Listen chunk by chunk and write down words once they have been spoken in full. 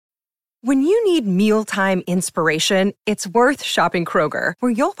When you need mealtime inspiration, it's worth shopping Kroger,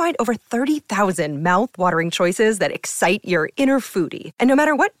 where you'll find over 30,000 mouth-watering choices that excite your inner foodie. And no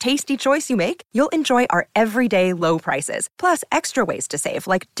matter what tasty choice you make, you'll enjoy our everyday low prices, plus extra ways to save,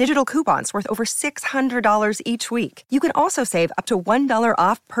 like digital coupons worth over $600 each week. You can also save up to $1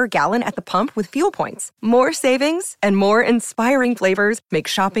 off per gallon at the pump with fuel points. More savings and more inspiring flavors make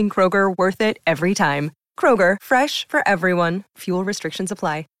shopping Kroger worth it every time. Kroger, fresh for everyone. Fuel restrictions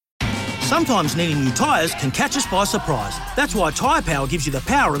apply. Sometimes needing new tyres can catch us by surprise. That's why Tyre Power gives you the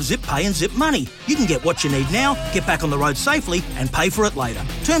power of Zip Pay and Zip Money. You can get what you need now, get back on the road safely and pay for it later.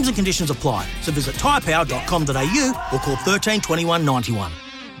 Terms and conditions apply. So visit tyrepower.com.au or call 13 21 91.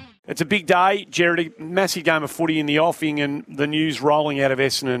 It's a big day, Jared. A massive game of footy in the offing and the news rolling out of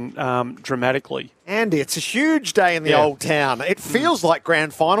Essendon dramatically. Andy, it's a huge day in the old town. It feels like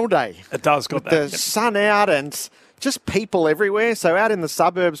grand final day. It does, got with that. The sun out and just people everywhere. So out in the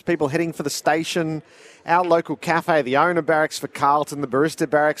suburbs, people heading for the station, our local cafe, the owner barracks for Carlton, the barista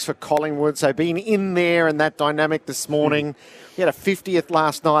barracks for Collingwood. So being in there and that dynamic this morning. We had a 50th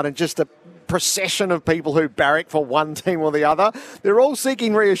last night and just a procession of people who barrack for one team or the other. They're all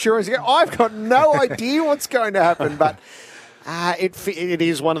seeking reassurance. I've got no idea what's going to happen, but it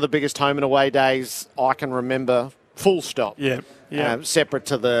is one of the biggest home and away days I can remember, full stop. Yeah. Separate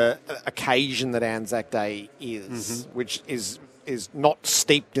to the occasion that Anzac Day is, which is not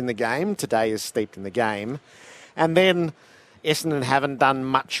steeped in the game. Today is steeped in the game. And then Essendon haven't done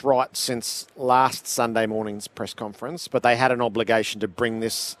much right since last Sunday morning's press conference, but they had an obligation to bring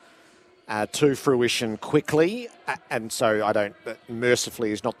this to fruition quickly. And so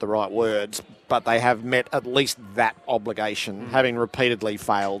mercifully is not the right words, but they have met at least that obligation, having repeatedly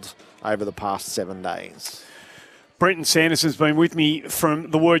failed over the past 7 days. Brenton Sanderson's been with me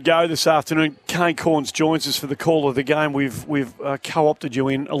from the word go this afternoon. Kane Corns joins us for the call of the game. We've co-opted you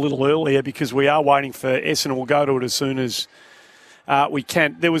in a little earlier because we are waiting for Essendon. We'll go to it as soon as we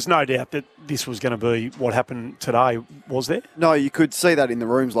can. There was no doubt that this was going to be what happened today, was there? No, you could see that in the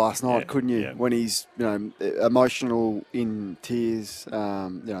rooms last night, couldn't you? Yeah. When he's emotional, in tears.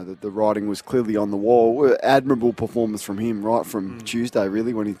 The writing was clearly on the wall. Admirable performance from him right from Tuesday,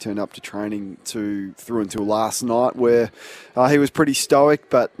 really, when he turned up to training through until last night, where he was pretty stoic.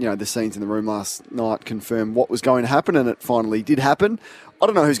 But the scenes in the room last night confirmed what was going to happen, and it finally did happen. I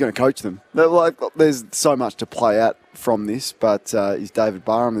don't know who's going to coach them. There's so much to play out from this, but is David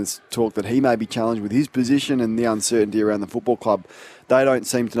Barham has talked that he may be challenged with his position and the uncertainty around the football club. They don't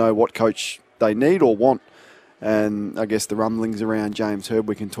seem to know what coach they need or want, and I guess the rumblings around James Hird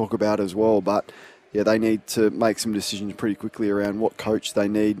we can talk about as well, but they need to make some decisions pretty quickly around what coach they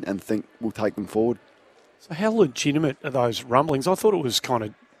need and think will take them forward. So how legitimate are those rumblings? I thought it was kind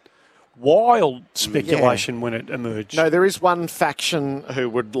of wild speculation when it emerged. No, there is one faction who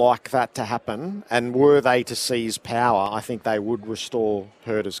would like that to happen, and were they to seize power, I think they would restore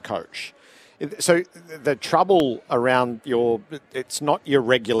Hird as coach. So the trouble around it's not your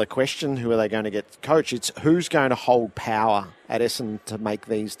regular question, who are they going to get coach, it's who's going to hold power at Essendon to make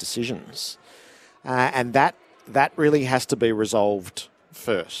these decisions. And that really has to be resolved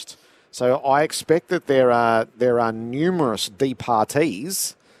first. So I expect that there are numerous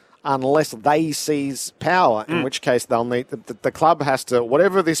departees unless they seize power, in which case they'll need the club has to,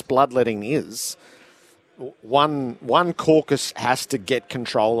 whatever this bloodletting is, one caucus has to get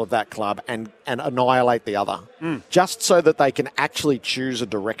control of that club and annihilate the other, just so that they can actually choose a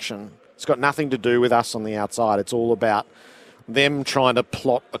direction. It's got nothing to do with us on the outside. It's all about them trying to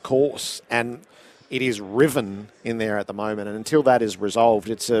plot a course, and it is riven in there at the moment. And until that is resolved,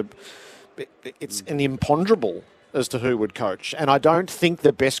 it's an imponderable as to who would coach. And I don't think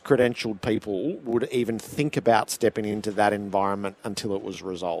the best credentialed people would even think about stepping into that environment until it was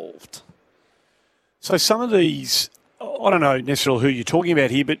resolved. So some of these, I don't know necessarily who you're talking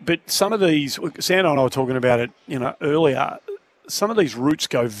about here, but some of these, Sando and I were talking about it earlier, some of these roots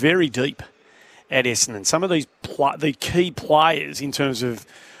go very deep at Essendon. Some of these the key players in terms of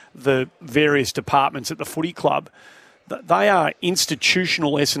the various departments at the footy club, they are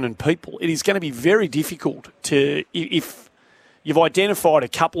institutional Essendon people. It is going to be very difficult to, if you've identified a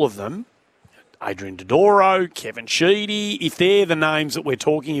couple of them, Adrian Dodoro, Kevin Sheedy, if they're the names that we're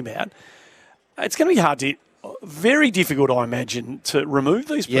talking about, it's going to be very difficult, I imagine, to remove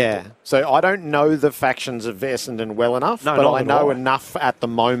these people. Yeah, so I don't know the factions of Essendon well enough, but I know enough at the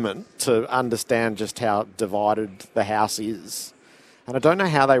moment to understand just how divided the house is. And I don't know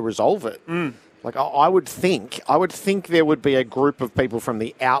how they resolve it. Like I would think there would be a group of people from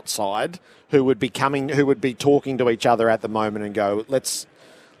the outside who would be talking to each other at the moment and go, let's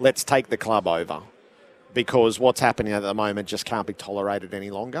take the club over. because what's happening at the moment just can't be tolerated any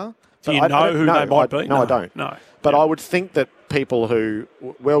longer. Do you know who they might be? No, I don't. No. But I would think that people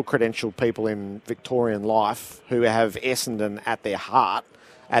well-credentialed people in Victorian life who have Essendon at their heart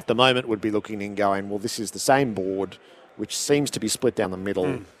at the moment would be looking and going, well, this is the same board which seems to be split down the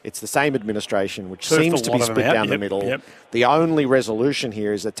middle. It's the same administration which seems to be split down the middle. Yep. The only resolution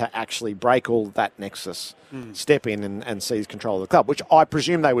here is that to actually break all that nexus, step in and seize control of the club, which I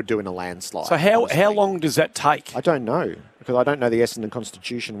presume they would do in a landslide. So how long does that take? I don't know, because I don't know the Essendon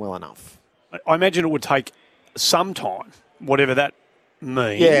Constitution well enough. I imagine it would take some time, whatever that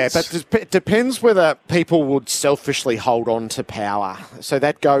means. Yeah, but it depends whether people would selfishly hold on to power. So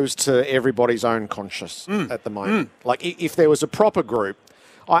that goes to everybody's own conscience at the moment. Like, if there was a proper group,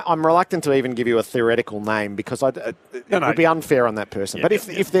 I'm reluctant to even give you a theoretical name because it would be unfair on that person. But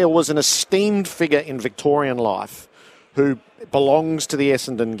if there was an esteemed figure in Victorian life who belongs to the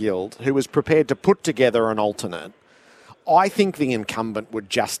Essendon Guild, who was prepared to put together an alternate, I think the incumbent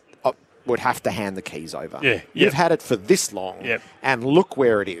would have to hand the keys over. You've had it for this long, and look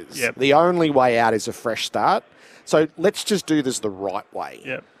where it is. The only way out is a fresh start. So let's just do this the right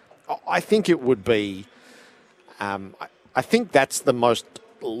way. I think it would be... I think that's the most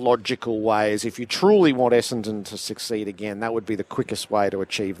logical way, is if you truly want Essendon to succeed again, that would be the quickest way to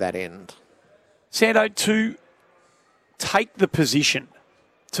achieve that end. Sando, to take the position,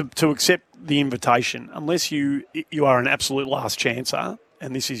 to accept the invitation, unless you are an absolute last chancer,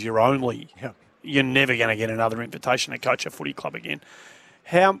 and this is your only, you're never going to get another invitation to coach a footy club again.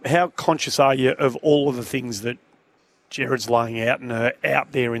 How conscious are you of all of the things that Gerard's laying out and are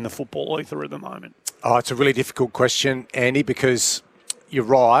out there in the football ether at the moment? Oh, it's a really difficult question, Andy, because you're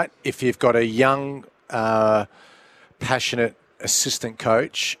right. If you've got a young, passionate assistant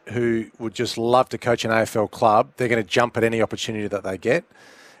coach who would just love to coach an AFL club, they're going to jump at any opportunity that they get.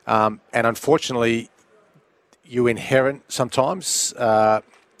 And unfortunately, you inherit sometimes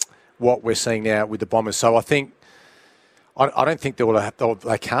what we're seeing now with the Bombers. So I think I don't think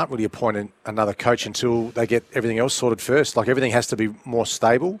they can't really appoint another coach until they get everything else sorted first. Like, everything has to be more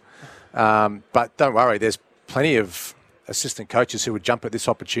stable. But don't worry, there's plenty of assistant coaches who would jump at this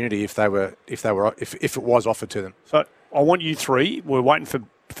opportunity if it was offered to them. So I want you three. We're waiting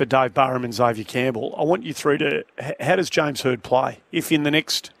for Dave Barham and Xavier Campbell. I want you three to. How does James Hird play if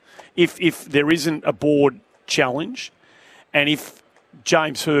there isn't a board challenge, and if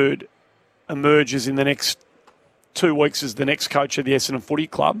James Hird emerges in the next 2 weeks as the next coach of the Essendon Footy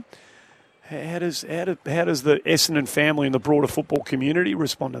Club? How does the Essendon family and the broader football community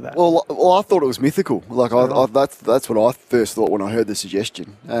respond to that? Well, I thought it was mythical. Like, that's what I first thought when I heard the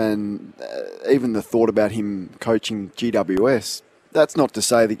suggestion, and even the thought about him coaching GWS. That's not to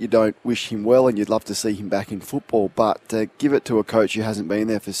say that you don't wish him well and you'd love to see him back in football, but to give it to a coach who hasn't been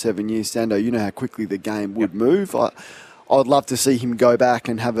there for 7 years, Sando, you know how quickly the game would move. I'd love to see him go back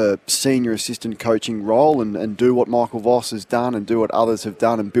and have a senior assistant coaching role and do what Michael Voss has done and do what others have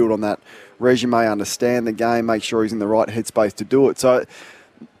done and build on that resume, understand the game, make sure he's in the right headspace to do it. So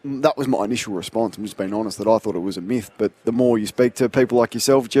that was my initial response. I'm just being honest that I thought it was a myth. But the more you speak to people like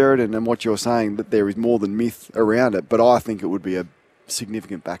yourself, Gerard, and what you're saying, that there is more than myth around it. But I think it would be a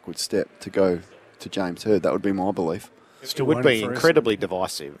significant backward step to go to James Hird. That would be my belief. It would be incredibly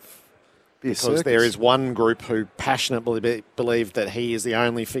divisive. Because there is one group who passionately believe that he is the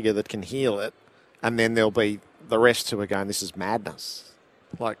only figure that can heal it, and then there'll be the rest who are going, this is madness.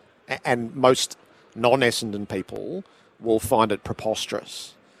 And most non-Essendon people will find it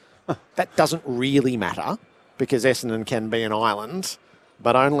preposterous. That doesn't really matter, because Essendon can be an island,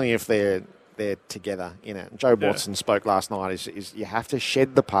 but only if they're together in it. Joe Watson spoke last night, is you have to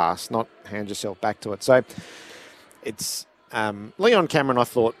shed the past, not hand yourself back to it. So it's... Leon Cameron, I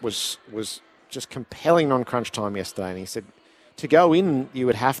thought, was just compelling on Crunch Time yesterday, and he said to go in, you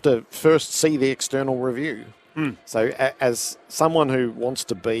would have to first see the external review. So as someone who wants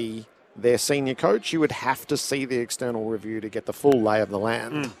to be their senior coach, you would have to see the external review to get the full lay of the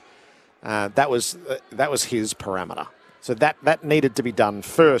land. That was his parameter. So that needed to be done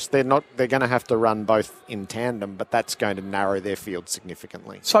first. They're going to have to run both in tandem, but that's going to narrow their field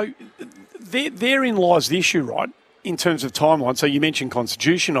significantly. So therein lies the issue, right? In terms of timeline, so you mentioned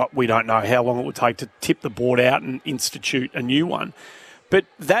Constitution. We don't know how long it would take to tip the board out and institute a new one. But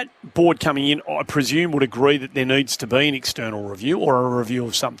that board coming in, I presume, would agree that there needs to be an external review or a review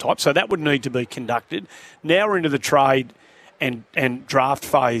of some type. So that would need to be conducted. Now we're into the trade and draft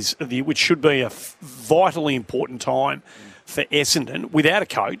phase of which should be a vitally important time for Essendon, without a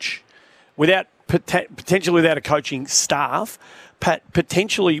coach, potentially without a coaching staff,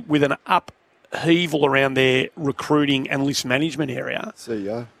 potentially with an upheaval around their recruiting and list management area.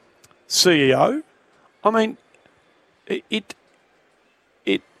 CEO. I mean,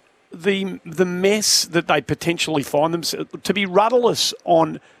 the mess that they potentially find themselves, to be rudderless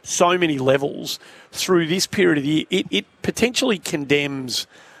on so many levels through this period of the year, it potentially condemns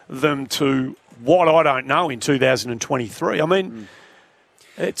them to what I don't know in 2023. I mean,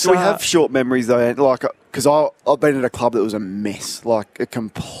 it's... Do we have short memories, though? Like, because I've been at a club that was a mess, like a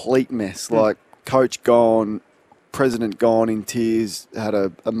complete mess. Like, coach gone, president gone in tears, had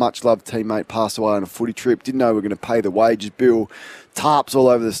a much-loved teammate pass away on a footy trip, didn't know we were going to pay the wages bill, tarps all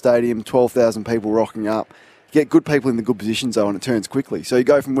over the stadium, 12,000 people rocking up. You get good people in the good positions, though, and it turns quickly. So you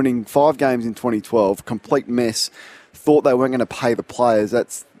go from winning 5 games in 2012, complete mess, thought they weren't going to pay the players,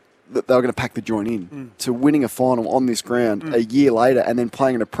 that they were going to pack the joint in, to winning a final on this ground a year later and then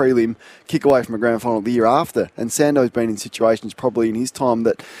playing in a prelim, kick away from a grand final the year after. And Sando's been in situations probably in his time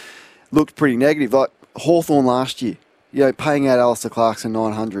that looked pretty negative, like Hawthorn last year, paying out Alistair Clarkson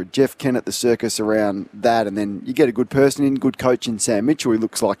 900, Jeff Kennett, the circus around that, and then you get a good person in, good coach in Sam Mitchell. He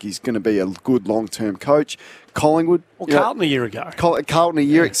looks like he's going to be a good long-term coach. Collingwood. Well, Carlton a year ago. Carlton a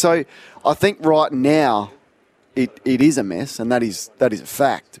year ago. So I think right now it is a mess, and that is a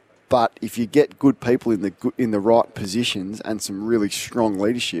fact. But if you get good people in the right positions and some really strong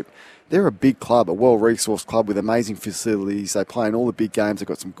leadership, they're a big club, a well-resourced club with amazing facilities. They play in all the big games. They've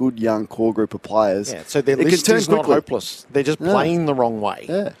got some good young core group of players. Yeah, so their list is not hopeless. They're just playing the wrong way.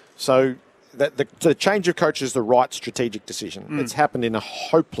 Yeah. So the change of coach is the right strategic decision. It's happened in a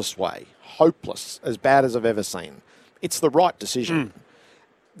hopeless way. Hopeless, as bad as I've ever seen. It's the right decision.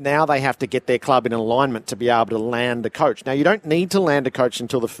 Now they have to get their club in alignment to be able to land a coach. Now, you don't need to land a coach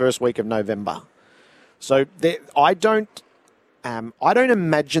until the first week of November. So I don't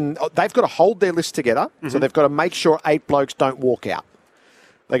imagine they've got to hold their list together. So they've got to make sure 8 blokes don't walk out.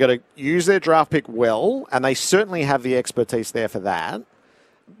 They've got to use their draft pick well, and they certainly have the expertise there for that,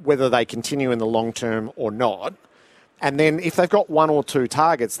 whether they continue in the long term or not. And then if they've got 1 or 2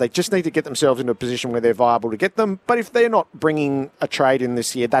 targets, they just need to get themselves into a position where they're viable to get them. But if they're not bringing a trade in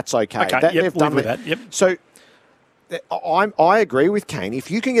this year, that's okay. They've done that. Yep. So I agree with Kane. If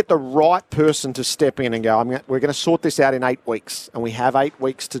you can get the right person to step in and go, we're going to sort this out in 8 weeks, and we have 8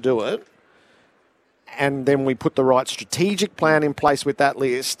 weeks to do it, and then we put the right strategic plan in place with that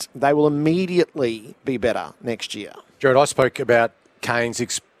list, they will immediately be better next year. Jared, I spoke about Kane's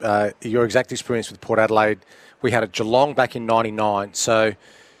your exact experience with Port Adelaide. We had a Geelong back in 99. So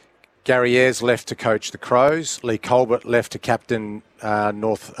Gary Ayres left to coach the Crows. Lee Colbert left to captain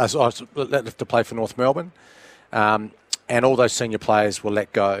left to play for North Melbourne. And all those senior players were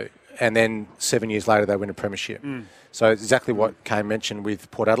let go. And then 7 years later, they win a premiership. So it's exactly what Kane mentioned with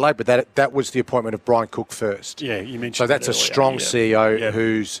Port Adelaide. But that was the appointment of Brian Cook first. Yeah, you mentioned. So that's a strong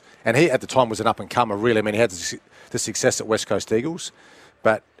CEO and he at the time was an up-and-comer, really. I mean, he had the success at West Coast Eagles.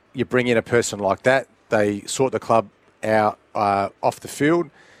 But you bring in a person like that, they sort the club out off the field,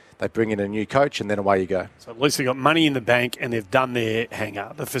 they bring in a new coach, and then away you go. So at least they've got money in the bank and they've done their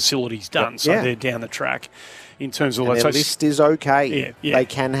hangar. The facility's done, so they're down the track in terms of... And their list is okay. Yeah. They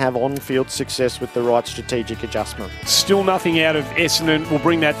can have on-field success with the right strategic adjustment. Still nothing out of Essendon. We'll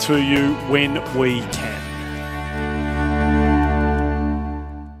bring that to you when we can.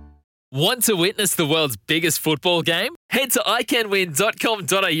 Want to witness the world's biggest football game? Head to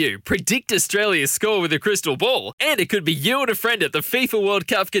iCanWin.com.au, predict Australia's score with a crystal ball, and it could be you and a friend at the FIFA World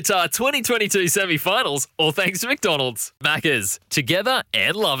Cup Qatar 2022 semi-finals, all thanks to McDonald's. Maccas, together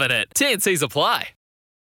and loving it. TNCs apply.